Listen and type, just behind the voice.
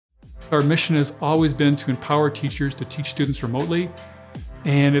Our mission has always been to empower teachers to teach students remotely.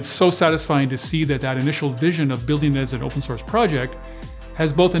 And it's so satisfying to see that that initial vision of building it as an open source project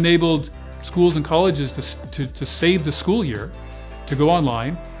has both enabled schools and colleges to save the school year, to go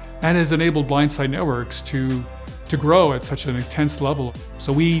online, and has enabled Blindside Networks to grow at such an intense level.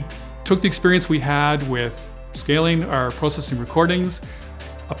 So we took the experience we had with scaling our processing recordings,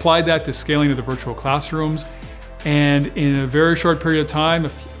 applied that to scaling of the virtual classrooms, and in a very short period of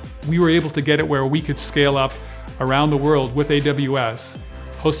time, we were able to get it where we could scale up around the world with AWS,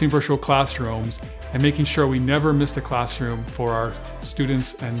 hosting virtual classrooms, and making sure we never missed a classroom for our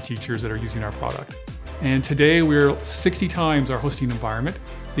students and teachers that are using our product. And today we're 60 times our hosting environment.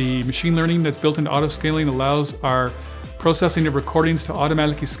 The machine learning that's built into auto-scaling allows our processing of recordings to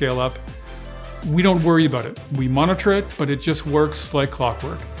automatically scale up. We don't worry about it. We monitor it, but it just works like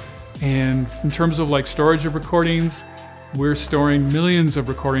clockwork. And in terms of like storage of recordings, we're storing millions of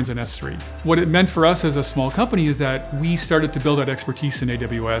recordings in S3. What it meant for us as a small company is that we started to build that expertise in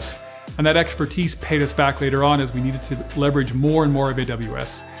AWS, and that expertise paid us back later on as we needed to leverage more and more of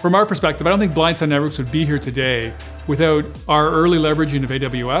AWS. From our perspective, I don't think Blindside Networks would be here today without our early leveraging of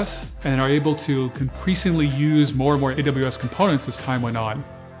AWS and are able to increasingly use more and more AWS components as time went on.